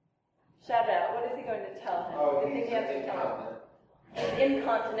 Shout it out. What is he going to tell him? Oh, Do you think he has to tell him? incontinent.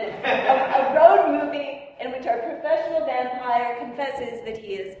 Incontinent. A road movie in which our professional vampire confesses that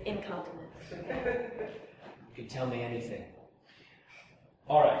he is incontinent. You can tell me anything.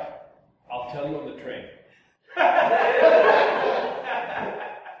 All right. I'll tell you on the train.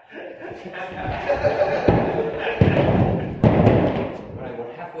 All right,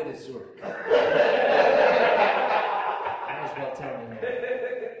 we're halfway to Zurich. Might as well tell me now.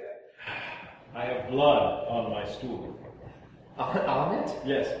 I have blood on my stool. On it?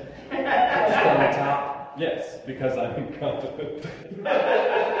 Yes. Just on the top? Yes, because I'm incontinent. It's not a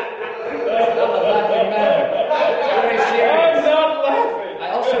laughing matter. It's very serious. I'm not laughing.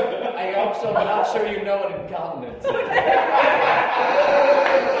 I also am not sure you know what incontinence is.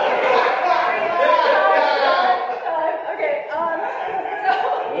 Okay, so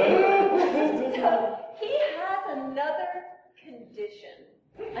he has another condition,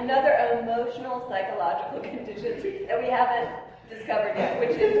 another emotional, psychological condition that we haven't discovered yet,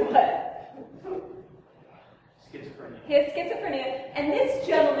 which is what? Schizophrenia. He has schizophrenia, and this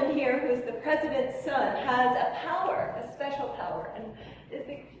gentleman here, who's the president's son, has a power, a special power. And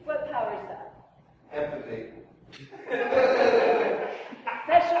what power is that? Empathy.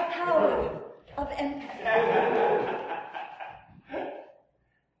 special power of empathy.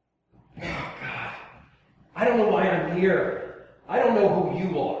 I don't know why I'm here. I don't know who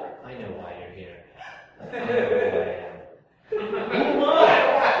you are. I know why you're here. I know who I am. Who am I?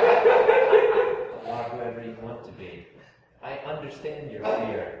 You are whoever you want to be. I understand your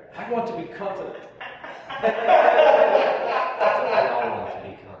fear. I want to be confident. We all want to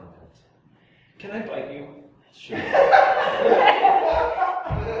be confident. Can I bite you? Sure.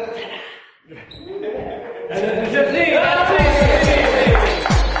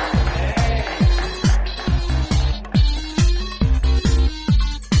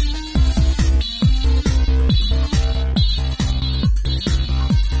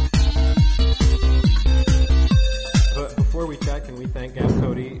 But before we chat, can we thank Gab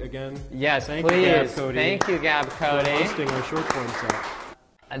Cody again? Yes, Thank you, please. Gab Cody, Thank you, Gab for Cody. hosting our short form set.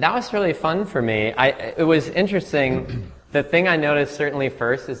 That was really fun for me. It was interesting. The thing I noticed certainly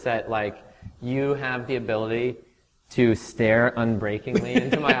first is that like you have the ability to stare unbreakingly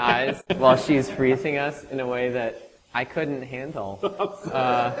into my eyes while she's freezing us in a way that I couldn't handle.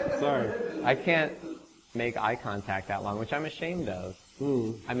 Sorry. I can't make eye contact that long, which I'm ashamed of.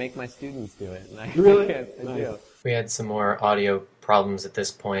 I make my students do it, and I Really? can't. I Nice. do. We had some more audio problems at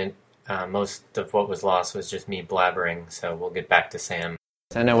this point. Most of what was lost was just me blabbering, so we'll get back to Sam.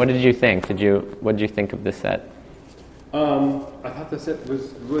 So, no, what did you think? What did you think of the set? I thought the set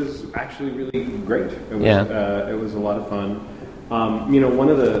was actually really great. It was, Yeah. It was a lot of fun. One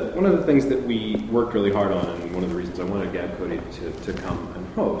of the things that we worked really hard on, and one of the reasons I wanted Gab Cody to come and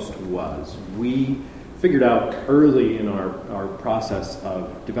host, was we figured out early in our process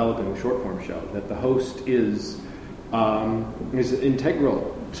of developing a short form show that the host is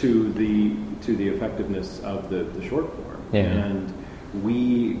integral to the effectiveness of the short form. Yeah. And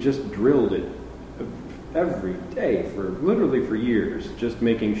we just drilled it every day literally for years, just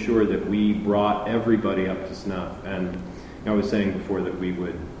making sure that we brought everybody up to snuff. And I was saying before that we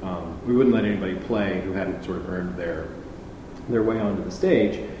wouldn't let anybody play who hadn't sort of earned their way onto the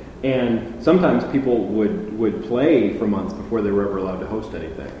stage. And sometimes people would play for months before they were ever allowed to host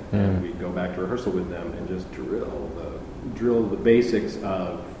anything. And we'd go back to rehearsal with them and just drill the basics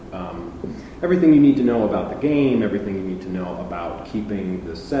of everything you need to know about the game, everything you need to know about keeping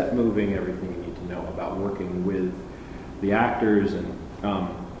the set moving, everything you need to know about working with the actors. And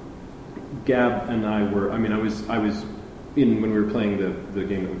Gab and I were, I was when we were playing the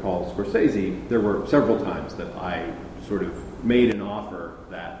game that we call Scorsese, there were several times that I sort of made an offer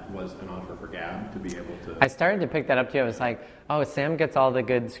that was an offer for Gab to be able to... I started to pick that up too. I was like, oh, Sam gets all the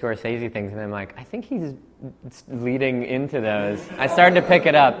good Scorsese things, and I'm like, I think he's leading into those. I started to pick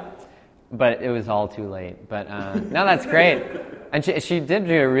it up, but it was all too late. But no, that's great. And she did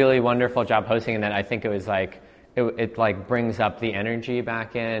do a really wonderful job hosting, and that I think it was like, it like brings up the energy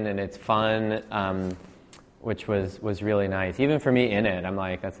back in, and it's fun, which was really nice. Even for me in it, I'm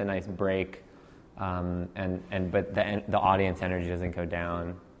like, that's a nice break. But the audience energy doesn't go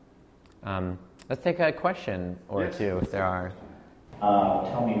down. Let's take a question or two if there are.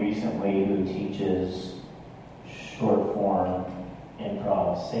 Tell me recently who teaches short form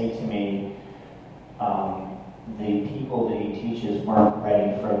improv. Say to me, the people that he teaches weren't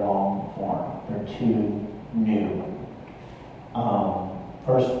ready for long form. They're too new.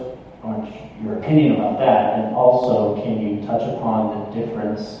 First, I want your opinion about that, and also can you touch upon the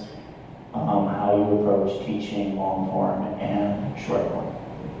difference how you approach teaching long form and short form?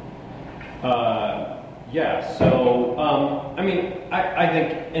 I think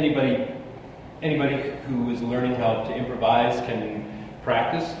anybody who is learning how to improvise can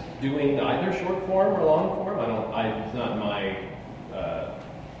practice doing either short form or long form. It's not my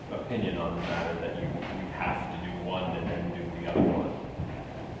opinion on the matter that you have to do one and then do the other one.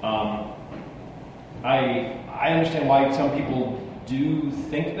 I understand why some people do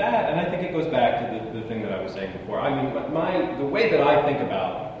think that, and I think it goes back to the thing that I was saying before. I mean, the way that I think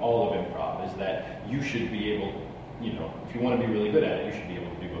about all of improv is that you should be able, if you want to be really good at it, you should be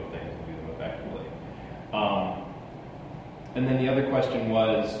able to do both things and do them effectively. And then the other question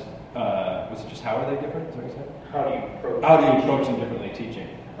was it just how are they different? Is that what you said? How do you approach them differently teaching?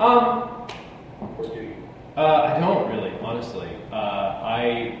 Or do you? I don't really, honestly.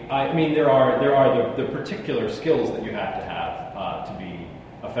 I mean, there are the particular skills that you have to have to be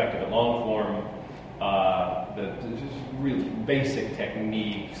effective at long form. The just really basic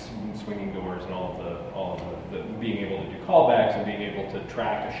techniques, swinging doors, and all of the being able to do callbacks and being able to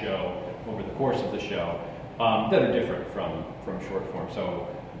track a show over the course of the show that are different from short form. So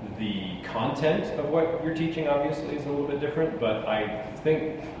the content of what you're teaching obviously is a little bit different, but I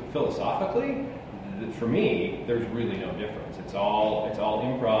think philosophically for me, there's really no difference. It's all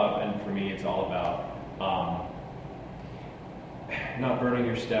improv, and for me, it's all about not burning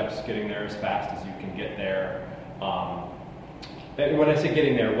your steps, getting there as fast as you can get there. And when I say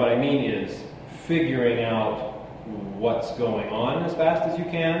getting there, what I mean is figuring out what's going on as fast as you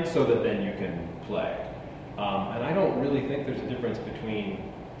can, so that then you can play. And I don't really think there's a difference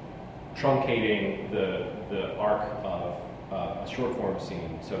between truncating the arc of a short form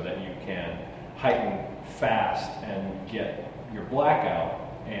scene so that you can heighten fast and get your blackout,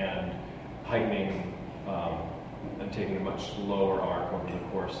 and heightening and taking a much slower arc over the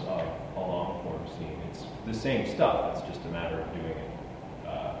course of a long form scene. It's the same stuff, it's just a matter of doing it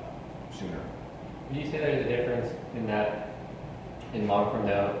sooner. Would you say there's a difference in that, in long form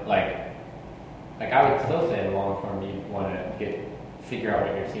though? Like I would still say in long form you want to figure out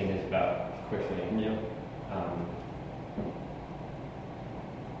what your scene is about quickly. Yeah.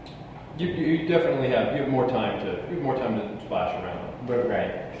 You definitely have more time to splash around. But,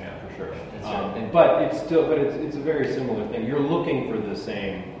 right. Yeah, for sure. But it's a very similar thing. You're looking for that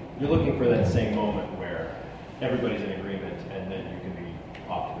same moment where everybody's in agreement, and then you can be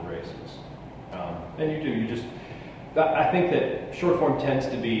off to the races. And you just. I think that short form tends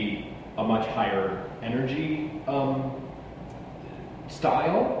to be a much higher energy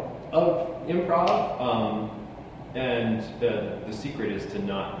style of improv, and the secret is to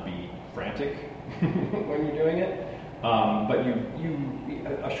not be frantic when you're doing it. But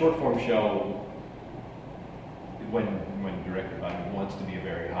a short form show, when directed by me, wants to be a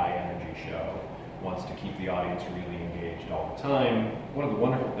very high energy show, wants to keep the audience really engaged all the time. One of the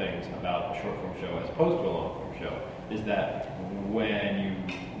wonderful things about a short form show as opposed to a long form show is that when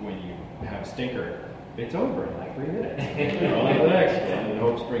you have a stinker, it's over in like 3 minutes. On to the next one, and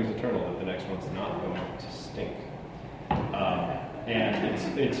hope springs eternal that the next one's not going to stink.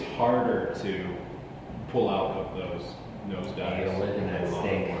 And it's harder to pull out of those nosedives. You live in that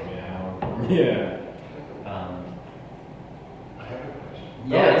stink. Yeah. I have a question.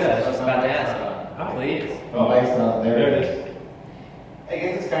 Yes, I was just about to ask. Please. The mic's not there. There it is. I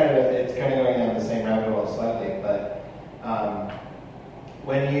guess it's kind of going down the same rabbit hole slightly, but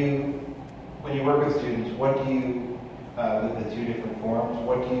when you work with students, what do you with the two different forms,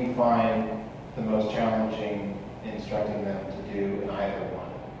 what do you find the most challenging instructing them to do in either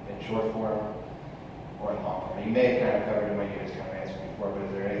one, in short form or in long form? You may have kind of covered in what you just kind of answered before, but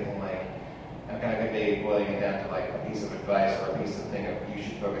is there anything like, I'm kind of maybe boiling it down to like a piece of advice or a piece of thing of you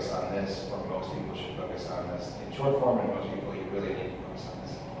should focus on this, or most people should focus on this in short form, and most people you really need to focus on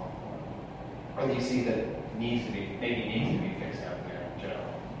this in long form? Or do you see that needs to be fixed out there in general?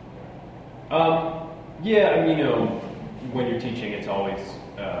 Yeah, I mean, when you're teaching, it's always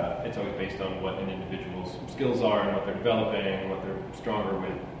based on what an individual's skills are and what they're developing, what they're stronger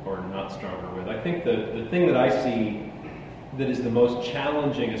with or not stronger with. I think the thing that I see that is the most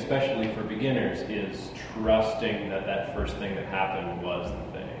challenging, especially for beginners, is trusting that first thing that happened was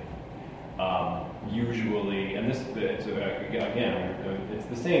the thing. Usually, and again, it's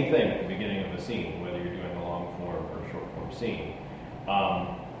the same thing at the beginning of a scene, whether you're doing a long form or a short form scene.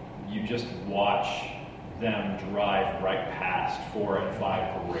 You just watch them drive right past 4 and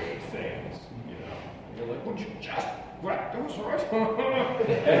 5 great things. You're like, would you just what? Those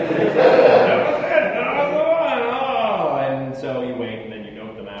and so you wait, and then you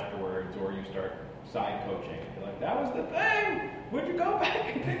note them afterwards, or you start side coaching. You're like, that was the thing. Would you go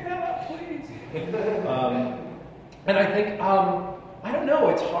back and pick that up, please? And I think I don't know.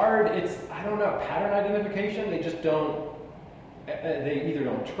 It's hard. I don't know, pattern identification. They just don't. They either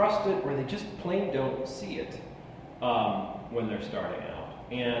don't trust it, or they just plain don't see it when they're starting out.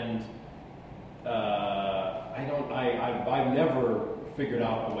 And I've never figured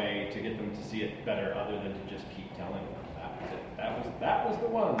out a way to get them to see it better, other than to just keep telling them that was it. That was the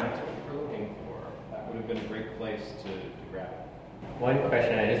one. That's what you were looking for. That would have been a great place to grab it. One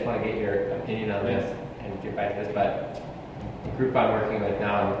question, I just want to get your opinion on this and get back to this, but the group I'm working with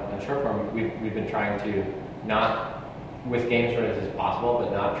now in short form, we've been trying to not, with games as as possible,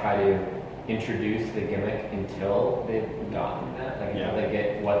 but not try to introduce the gimmick until they've gotten that, until they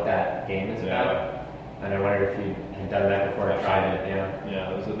get what that game is about. And I wondered if you had done that before I tried it. Yeah,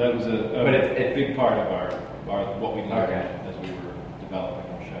 that was a big part of our what we learned as we were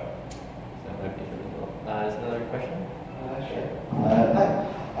developing our show. So that might be really cool. Is another question? Sure.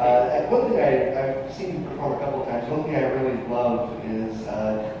 One thing I've seen you perform a couple of times, one thing I really love is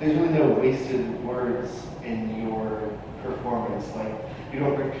there's really no wasted words in your performance. Like, you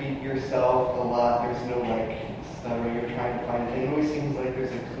don't repeat yourself a lot, there's no stuttering, you're trying to find it. It always seems like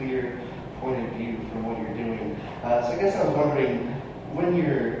there's a clear point of view from what you're doing. So I guess I was wondering, when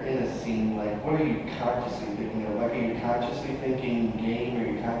you're in a scene, like, what are you consciously thinking of? Like, are you consciously thinking game? Are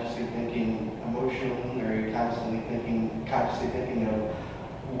you consciously thinking emotion? Or are you consciously thinking of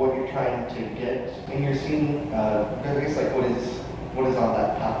what you're trying to get in your scene? Because I guess, like, what is on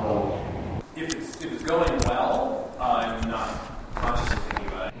that top level? If it's going well, I'm not consciously thinking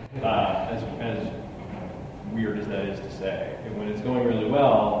about it. As weird as that is to say, and when it's going really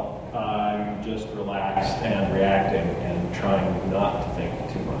well, I'm just relaxed and reacting and trying not to think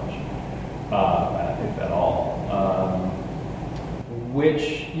too much, if at all.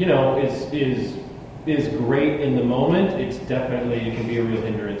 Which, you know, is great in the moment. It can be a real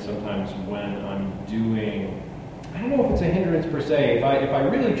hindrance sometimes when I'm doing. I don't know if it's a hindrance per se. If I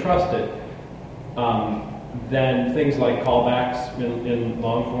really trust it, then things like callbacks in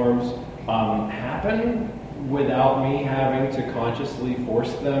long forms happen without me having to consciously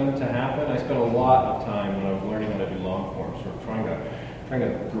force them to happen. I spent a lot of time when I was learning how to do long forms, sort of trying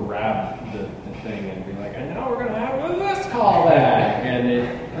to grab the thing and be like, and now we're going to have this callback, and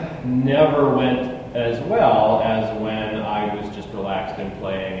it never went as well as when I was just relaxed and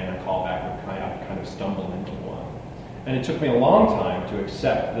playing, and a callback would kind of stumble into one. And it took me a long time to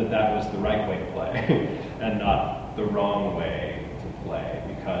accept that was the right way to play and not the wrong way to play,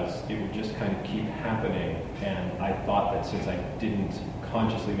 because it would just kind of keep happening, and I thought that since I didn't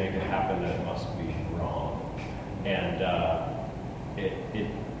consciously make it happen, that it must be wrong. And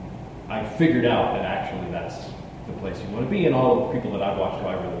I figured out that actually that's the place you want to be, and all the people that I've watched who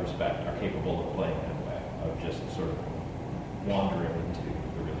I really respect are capable of playing that way, of just sort of wandering into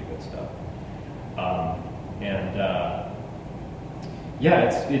the really good stuff.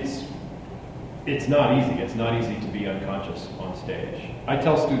 It's not easy. It's not easy to be unconscious on stage. I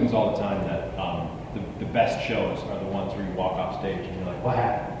tell students all the time that the best shows are the ones where you walk off stage and you're like, what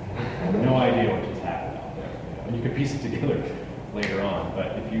happened? I have no idea what just happened out there. You know? And you can piece it together later on.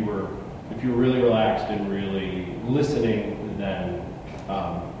 But if you were really relaxed and really listening, then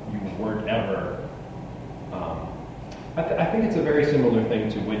you weren't ever. I think it's a very similar thing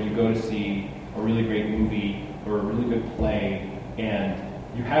to when you go to see a really great movie or a really good play, and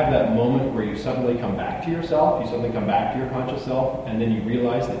you have that moment where you suddenly come back to yourself, you suddenly come back to your conscious self, and then you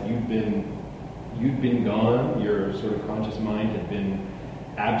realize that you'd been gone, your sort of conscious mind had been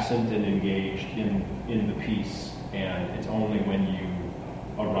absent and engaged in the piece, and it's only when you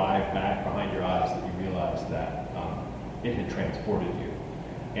arrive back behind your eyes that you realize that it had transported you.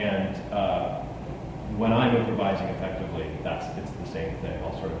 And when I'm improvising effectively, it's the same thing.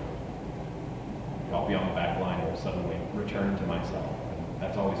 I'll be on the back line and will suddenly return to myself. And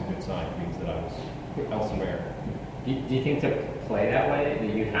that's always a good sign. It means that I was elsewhere. Do you think to play that way,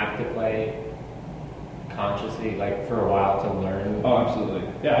 that you have to play consciously, like for a while, to learn? Oh, absolutely.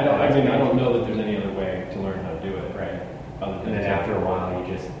 Yeah, I don't know that there's any other way to learn how to do it. Right. And then after a while,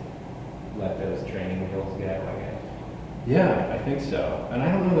 you just let those training wheels get out again. Yeah, I think so. And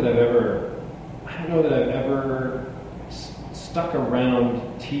I don't know that I've ever stuck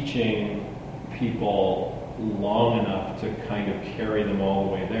around teaching people long enough to kind of carry them all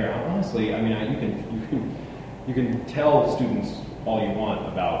the way there. Honestly, I mean, you can tell students all you want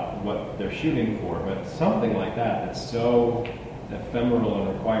about what they're shooting for, but something like that that's so ephemeral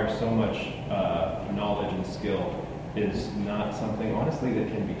and requires so much knowledge and skill is not something, honestly, that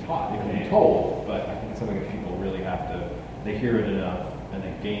can be taught. It can be told, but I think it's something that people really have to, they hear it enough and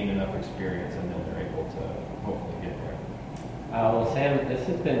they gain enough experience, and then they're able to hopefully get there. Well, Sam, this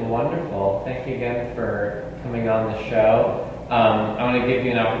has been wonderful. Thank you again for coming on the show. I want to give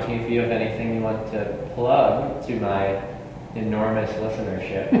you an opportunity if you have anything you want to plug to my enormous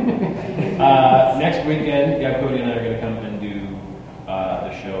listenership. Next weekend, Cody and I are going to come and do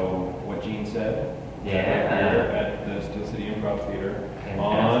the show What Gene Said. Yeah. Here at the Steel City Improv Theater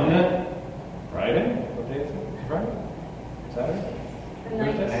on Friday. What day is it? Friday? Saturday? The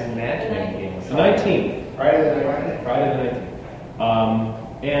 19th. I'm imagining the 19th. Friday the 19th.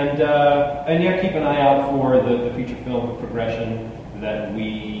 And keep an eye out for the feature film Progression that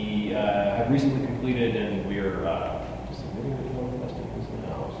we have recently completed, and we're just submitting to film festivals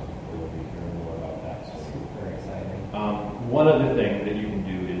now, so we'll be hearing more about that. So super exciting. One other thing that you can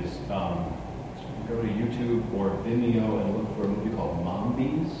do is go to YouTube or Vimeo and look for a movie called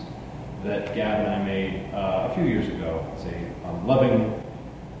Mombies that Gab and I made a few years ago. It's a loving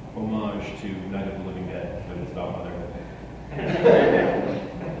homage to Night of the Living Dead, but it's about motherhood.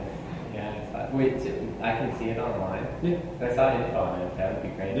 Wait, I can see it online? Yeah. I saw info on it. That would be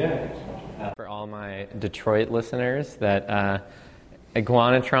great. Yeah. For all my Detroit listeners, that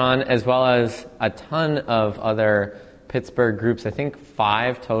Iguanatron, as well as a ton of other Pittsburgh groups, I think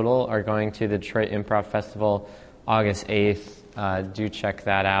 5 total, are going to the Detroit Improv Festival August 8th. Do check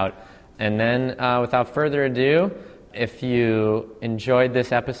that out. And then, without further ado, if you enjoyed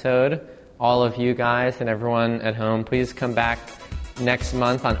this episode, all of you guys and everyone at home, please come back next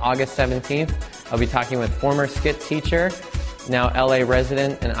month on August 17th. I'll be talking with former skit teacher, now LA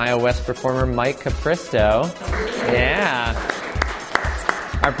resident and Iowa West performer Mike Capristo. Yeah.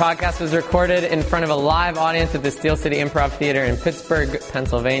 Our podcast was recorded in front of a live audience at the Steel City Improv Theater in Pittsburgh,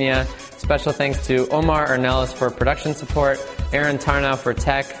 Pennsylvania. Special thanks to Omar Ornelas for production support, Aaron Tarnow for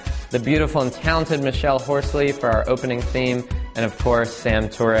tech, the beautiful and talented Michelle Horsley for our opening theme, and of course, Sam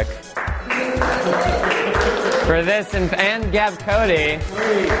Turek. For this and Gab Cody.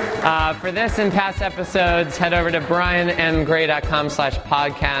 For this and past episodes, head over to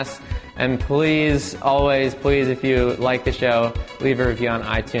brianmgray.com/podcast. And please, always, please, if you like the show, leave a review on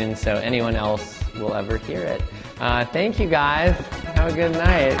iTunes so anyone else will ever hear it. Thank you, guys. Have a good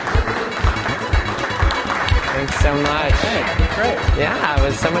night. Thanks so much. Hey, great. Yeah, it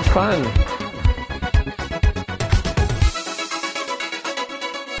was so much fun.